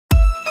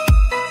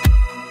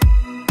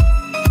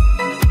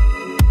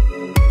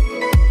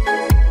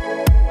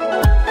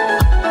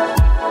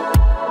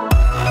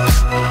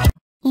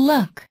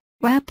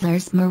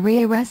Rappler's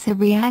Maria Ressa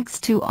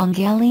reacts to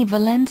Angeli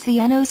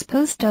Valenciano's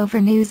post over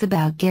news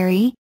about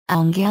Gary.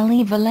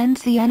 Angeli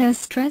Valenciano's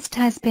stressed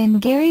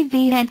husband Gary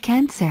V had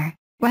cancer.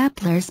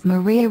 Rappler's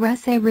Maria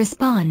Ressa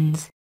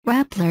responds.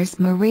 Rappler's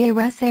Maria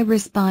Ressa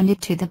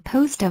responded to the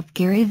post of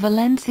Gary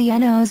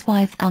Valenciano's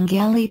wife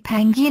Angeli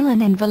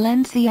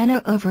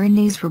Pangilinan-Valenciano over a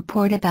news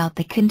report about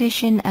the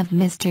condition of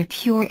Mr.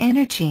 Pure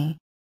Energy.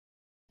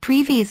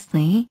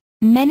 Previously,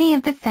 many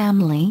of the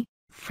family,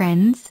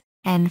 friends,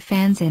 and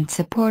fans and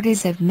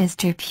supporters of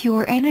Mr.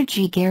 Pure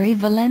Energy Gary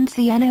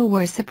Valenciano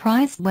were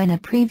surprised when a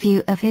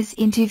preview of his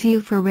interview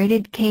for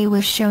Rated K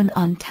was shown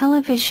on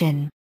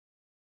television.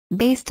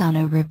 Based on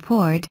a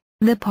report,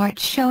 the part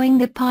showing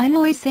the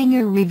Pinoy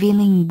singer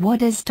revealing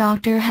what his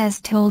doctor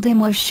has told him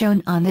was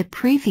shown on the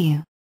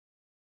preview.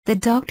 "The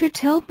doctor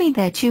told me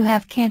that you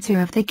have cancer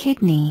of the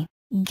kidney,"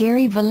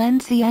 Gary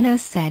Valenciano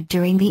said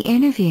during the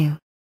interview.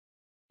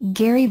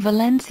 Gary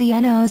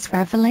Valenciano's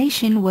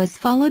revelation was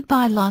followed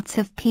by lots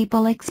of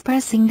people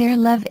expressing their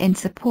love and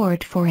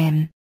support for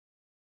him.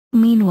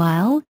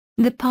 Meanwhile,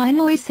 the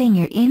Pinoy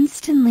singer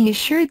instantly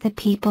assured the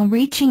people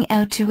reaching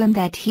out to him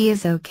that he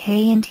is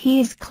okay and he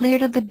is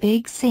cleared of the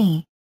big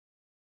C.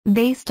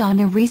 Based on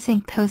a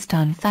recent post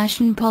on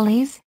Fashion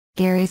Police,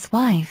 Gary's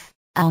wife,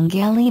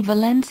 Angeli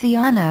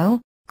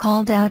Valenciano,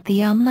 called out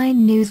the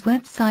online news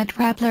website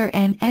Rappler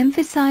and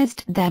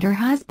emphasized that her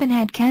husband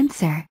had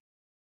cancer.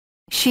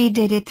 She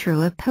did it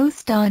through a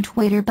post on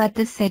Twitter, but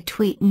the said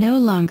tweet no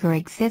longer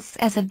exists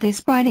as of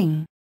this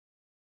writing.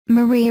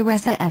 Maria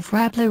Ressa of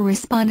Rappler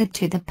responded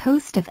to the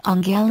post of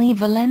Angeli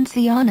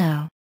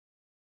Valenciano.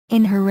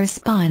 In her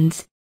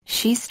response,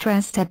 she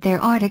stressed that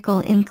their article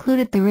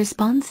included the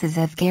responses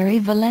of Gary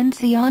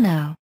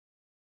Valenciano.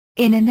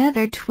 In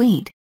another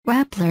tweet,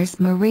 Rappler's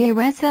Maria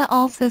Ressa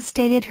also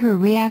stated her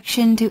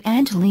reaction to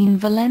Angeli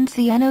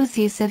Valenciano's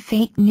use of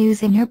fake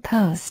news in her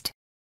post.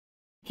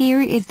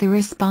 Here is the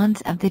response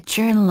of the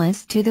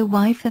journalist to the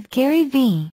wife of Gary V.